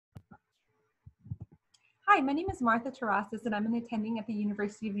Hi, my name is Martha Terrazas, and I'm an attending at the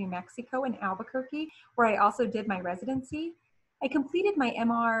University of New Mexico in Albuquerque, where I also did my residency. I completed my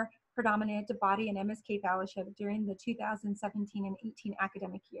MR predominant body and MSK fellowship during the 2017 and 18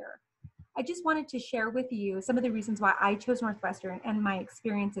 academic year. I just wanted to share with you some of the reasons why I chose Northwestern and my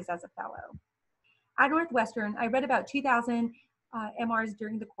experiences as a fellow. At Northwestern, I read about 2,000 MRs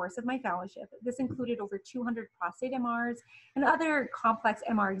during the course of my fellowship. This included over 200 prostate MRs and other complex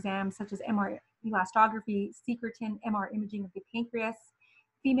MR exams such as MR elastography, secretin, MR imaging of the pancreas,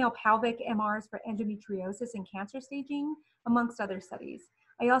 female pelvic MRs for endometriosis and cancer staging, amongst other studies.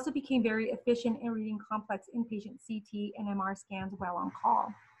 I also became very efficient in reading complex inpatient CT and MR scans while on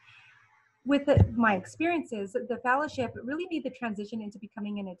call. With my experiences, the fellowship really made the transition into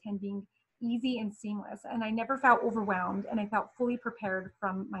becoming an attending easy and seamless, and I never felt overwhelmed, and I felt fully prepared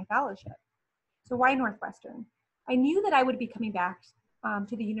from my fellowship. So why Northwestern? I knew that I would be coming back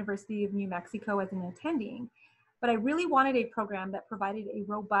to the University of New Mexico as an attending, but I really wanted a program that provided a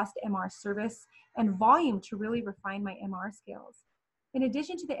robust MR service and volume to really refine my MR skills. In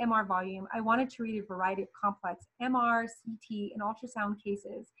addition to the MR volume, I wanted to read a variety of complex MR, CT, and ultrasound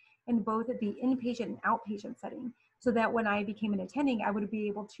cases in both the inpatient and outpatient setting, so that when I became an attending, I would be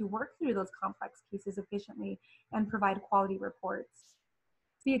able to work through those complex cases efficiently and provide quality reports.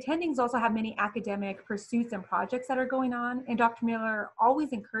 The attendings also have many academic pursuits and projects that are going on, and Dr. Miller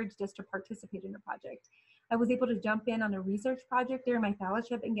always encouraged us to participate in a project. I was able to jump in on a research project during my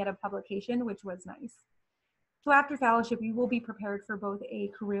fellowship and get a publication, which was nice. So after fellowship, you will be prepared for both a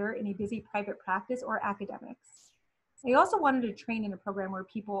career in a busy private practice or academics. I also wanted to train in a program where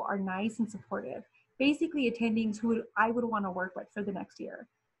people are nice and supportive, basically attendings who I would want to work with for the next year.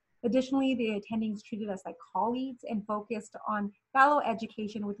 Additionally, the attendings treated us like colleagues and focused on fellow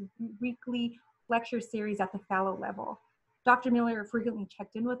education with weekly lecture series at the fellow level. Dr. Miller frequently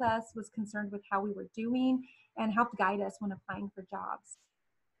checked in with us, was concerned with how we were doing, and helped guide us when applying for jobs.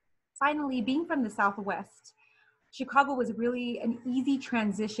 Finally, being from the Southwest, Chicago was really an easy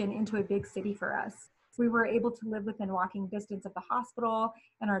transition into a big city for us. We were able to live within walking distance of the hospital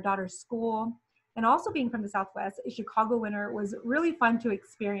and our daughter's school. And also being from the Southwest, a Chicago winter was really fun to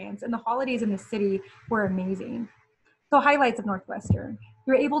experience, and the holidays in the city were amazing. So highlights of Northwestern: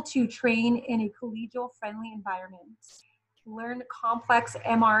 you're able to train in a collegial friendly environment, learn complex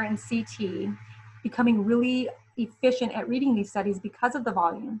MR and CT, becoming really efficient at reading these studies because of the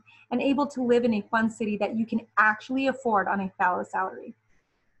volume, and able to live in a fun city that you can actually afford on a fellow salary.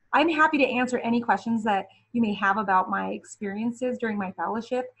 I'm happy to answer any questions that you may have about my experiences during my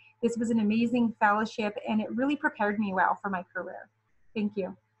fellowship. This was an amazing fellowship, and it really prepared me well for my career. Thank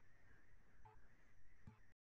you.